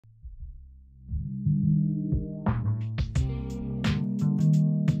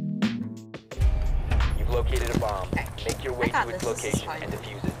located a bomb. Okay. Make your way to its location and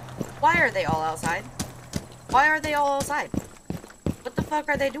defuse it. Why are they all outside? Why are they all outside? What the fuck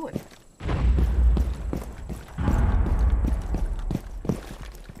are they doing?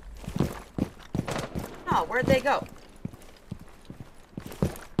 Oh, where'd they go?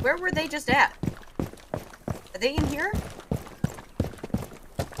 Where were they just at? Are they in here?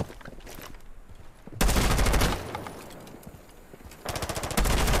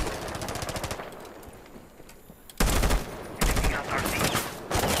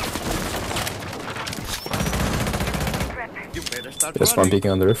 There's one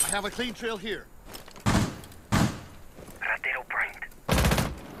peeking on the roof. I have a clean trail here.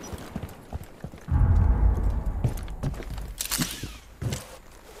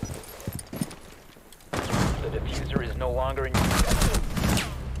 The diffuser is no longer in use.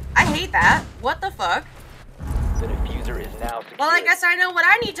 I hate that. What the fuck? The diffuser is now secure. Well, I guess I know what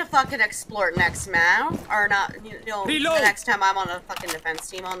I need to fucking explore next, man. Or not, you know, the next time I'm on a fucking defense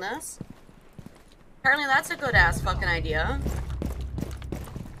team on this. Apparently that's a good ass fucking idea.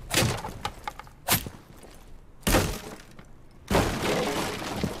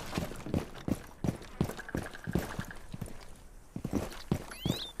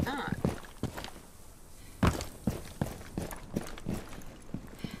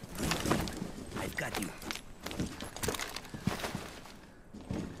 I've got you.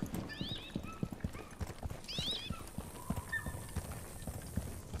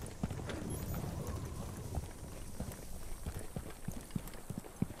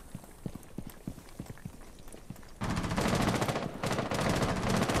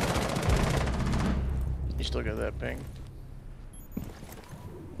 You still got that ping?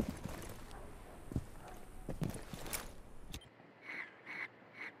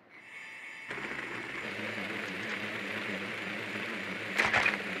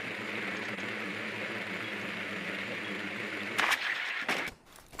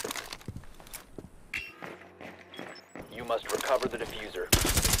 You must recover the diffuser.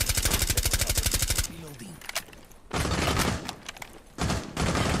 Reloading.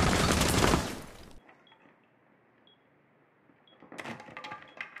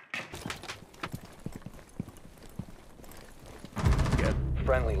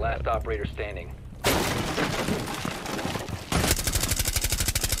 Friendly, last operator standing.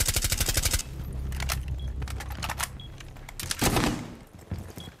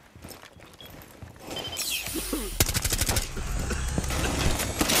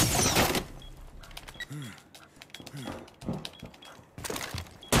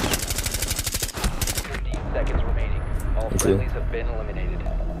 Seconds remaining. All friendlies have been eliminated.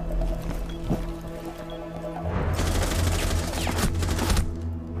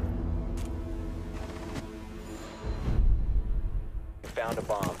 Found a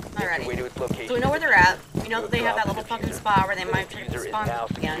bomb. Make your way to its location. So we know where they're at. We know that they have that little fucking spot where they might try to spawn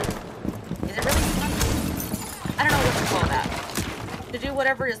again. Is it really fun? I don't know what to call that. To do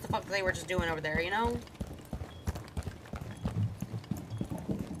whatever it is the fuck they were just doing over there, you know?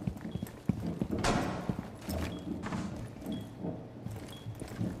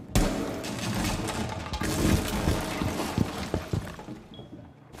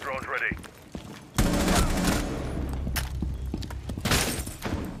 Drone's ready.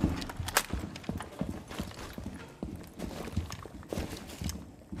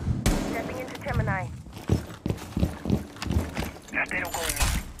 Stepping into Gemini. Tornado going on.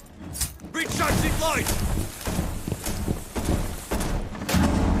 Recharging light!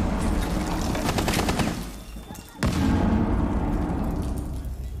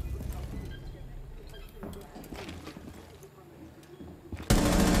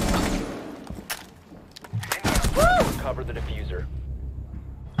 Cover the diffuser.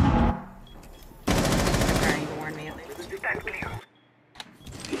 Trying to warn me at least. Stand clear.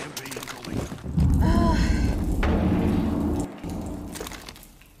 EMP incoming.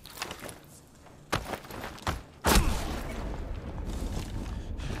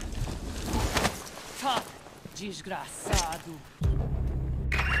 Desgraçado.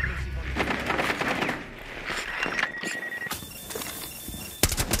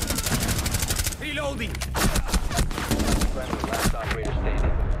 Reloading! Friendly, last operator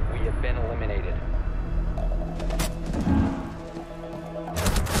standing. We have been eliminated.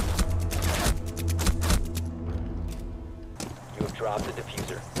 You have dropped the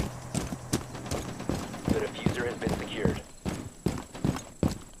diffuser. The diffuser has been secured.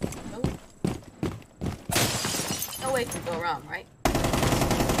 No way can go wrong, right?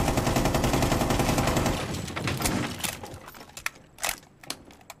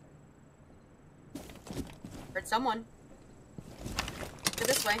 Heard someone. Go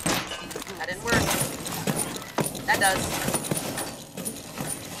this way. That didn't work. That does.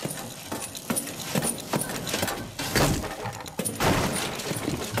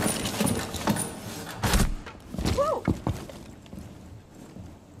 Woo!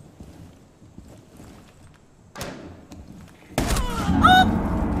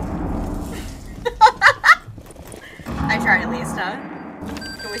 I tried at least, huh?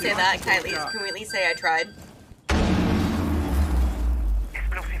 Can we say that? Can we at least say I tried?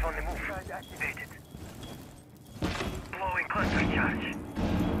 Explosive on the move. Activated. Blowing cluster charge.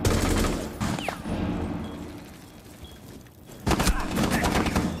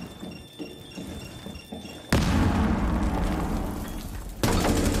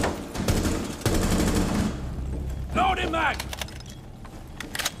 Loading mag!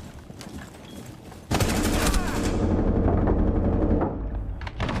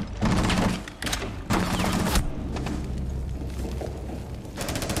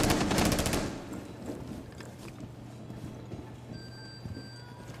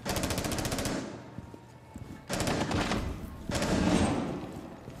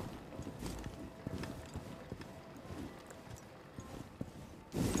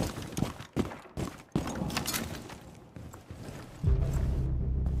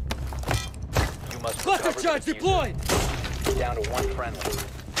 Cluster charge deployed! Down to one friendly.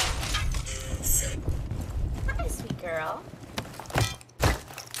 Hi, sweet girl.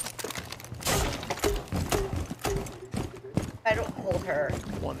 I don't hold her.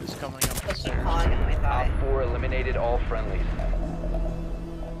 One is coming up the She's stairs. pawing at my thigh. Op 4 eliminated all friendlies.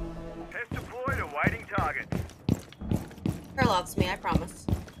 Test deployed, awaiting target. Her loves me, I promise.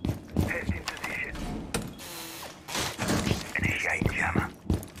 Test in position. Initiate jammer.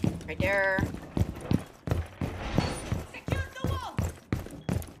 Right there.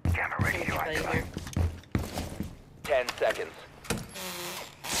 Jammer ready to Right activate. here. 10 seconds.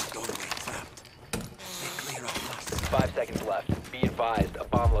 Doorway trapped. Stay clear of us. 5 seconds left. Be advised, a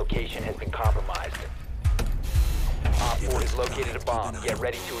bomb location has been compromised. Op 4 has located a bomb. Get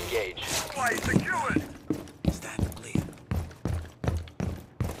ready to engage. Supply secured. Stand clear.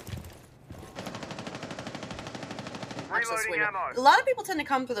 Watch this Reloading window. ammo. A lot of people tend to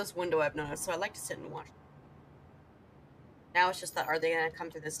come through this window, I've noticed, so I like to sit and watch. Now it's just that, are they going to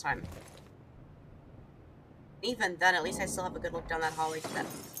come through this time? Even then, at least I still have a good look down that hallway to them.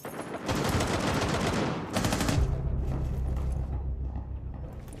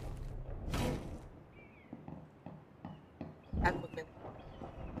 How quickly?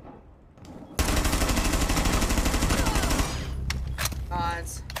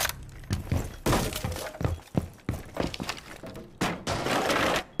 Gods.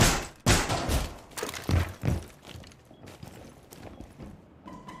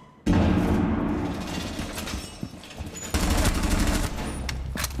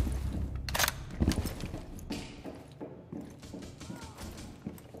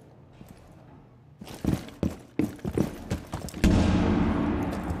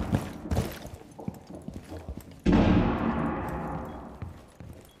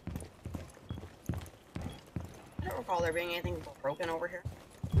 I don't recall there being anything broken over here.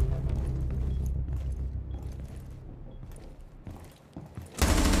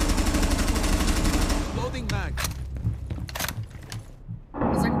 Loading mag.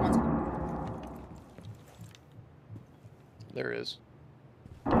 Looks like one's... There is.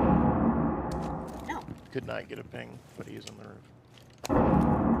 No. Could not get a ping, but he's on the roof.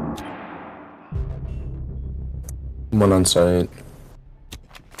 One on site.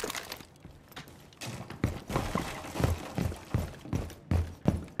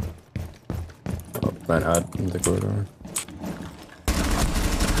 Oh, plant out in the corridor.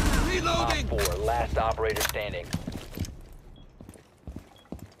 Op Reloading! 4, last operator standing.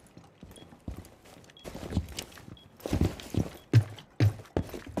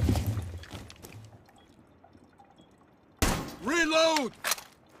 Reload!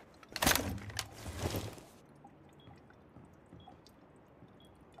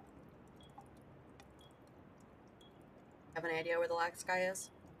 Have an idea where the last guy is?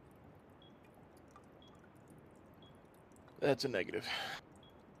 That's a negative.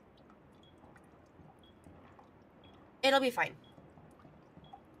 It'll be fine.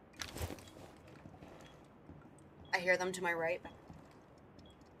 I hear them to my right. I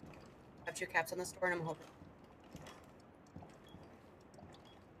have two caps on this door and I'm hoping.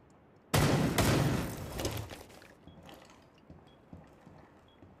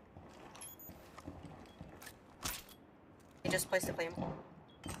 They just placed a claim.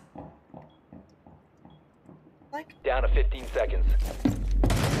 Like, Down to 15 seconds.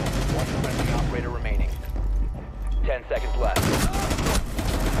 One friendly operator remaining. 10 seconds left.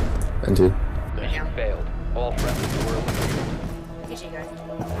 And two. Mission failed. All friendlies were eliminated. GG, guys.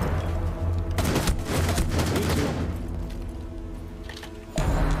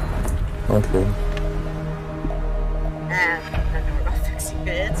 Okay. Nothing to worry about fixing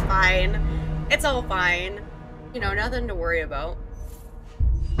it. It's fine. It's all fine. You know, nothing to worry about.